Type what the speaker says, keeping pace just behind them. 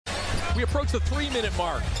We approach the 3-minute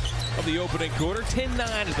mark of the opening quarter.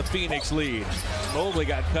 10-9 is the Phoenix lead. Mobley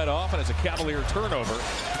got cut off, and it's a Cavalier turnover.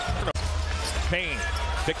 Payne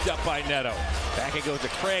picked up by Neto. Back it goes to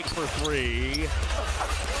Craig for three.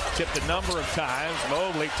 Tipped a number of times.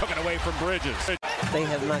 Mobley took it away from Bridges. They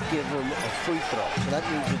have not given him a free throw. So that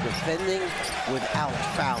means you're defending without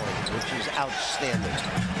fouling, which is outstanding.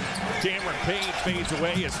 Cameron Payne fades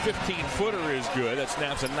away. His 15-footer is good. That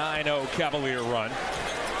snaps a 9-0 Cavalier run.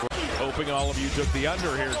 Hoping all of you took the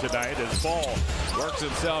under here tonight as Ball works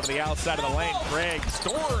himself to the outside of the lane. Craig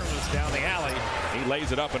storms down the alley. He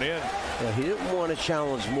lays it up and in. Well, he didn't want to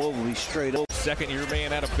challenge Mobley straight up. Second-year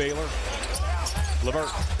man out of Baylor. LeVert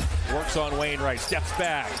works on Wainwright. Steps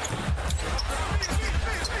back.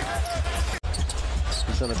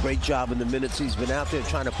 He's done a great job in the minutes he's been out there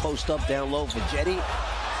trying to post up down low for Jetty.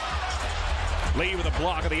 Lee with a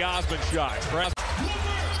block of the Osmond shot.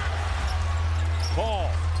 Paul.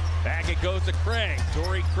 Back it goes to Craig.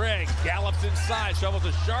 Torrey Craig gallops inside, shovels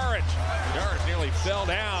to Saric. Saric nearly fell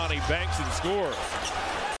down. He banks and scores.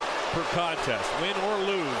 Per contest, win or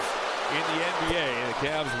lose in the NBA. The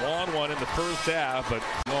Cavs won one in the first half, but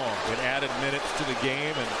long. It added minutes to the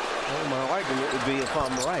game. And well, my argument would be if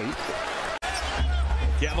I'm right.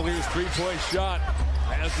 Cavaliers' three-point shot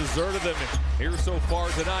has deserted them here so far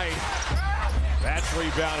tonight. That's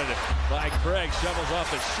rebounded by Craig. Shovels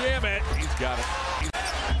off to Shamet. He's got it.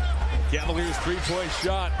 Cavaliers' three-point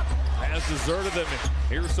shot has deserted them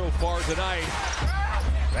here so far tonight.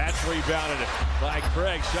 That's rebounded by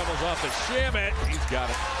Craig. Shovels off to Shamet. He's got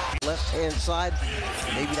it. Left-hand side,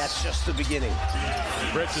 maybe that's just the beginning.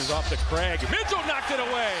 Bridges off to Craig. Mitchell knocked it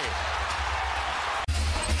away.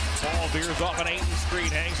 Ball veers off an Ayton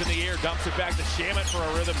screen, hangs in the air, dumps it back to Shamet for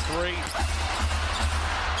a rhythm three.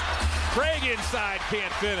 Craig inside,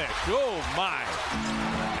 can't finish. Oh, my.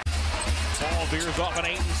 Ball veers off an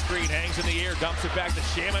Ayton screen, hangs in the air, dumps it back to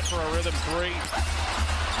Shamet for a rhythm three.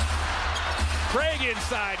 Craig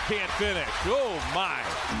inside, can't finish. Oh, my.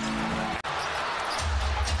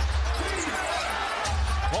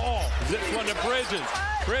 Ball zips one to Bridges.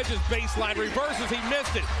 Bridges baseline reverses, he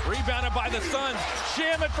missed it. Rebounded by the Suns.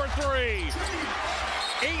 Shamet for three.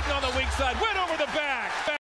 Ayton on the weak side, went over the back.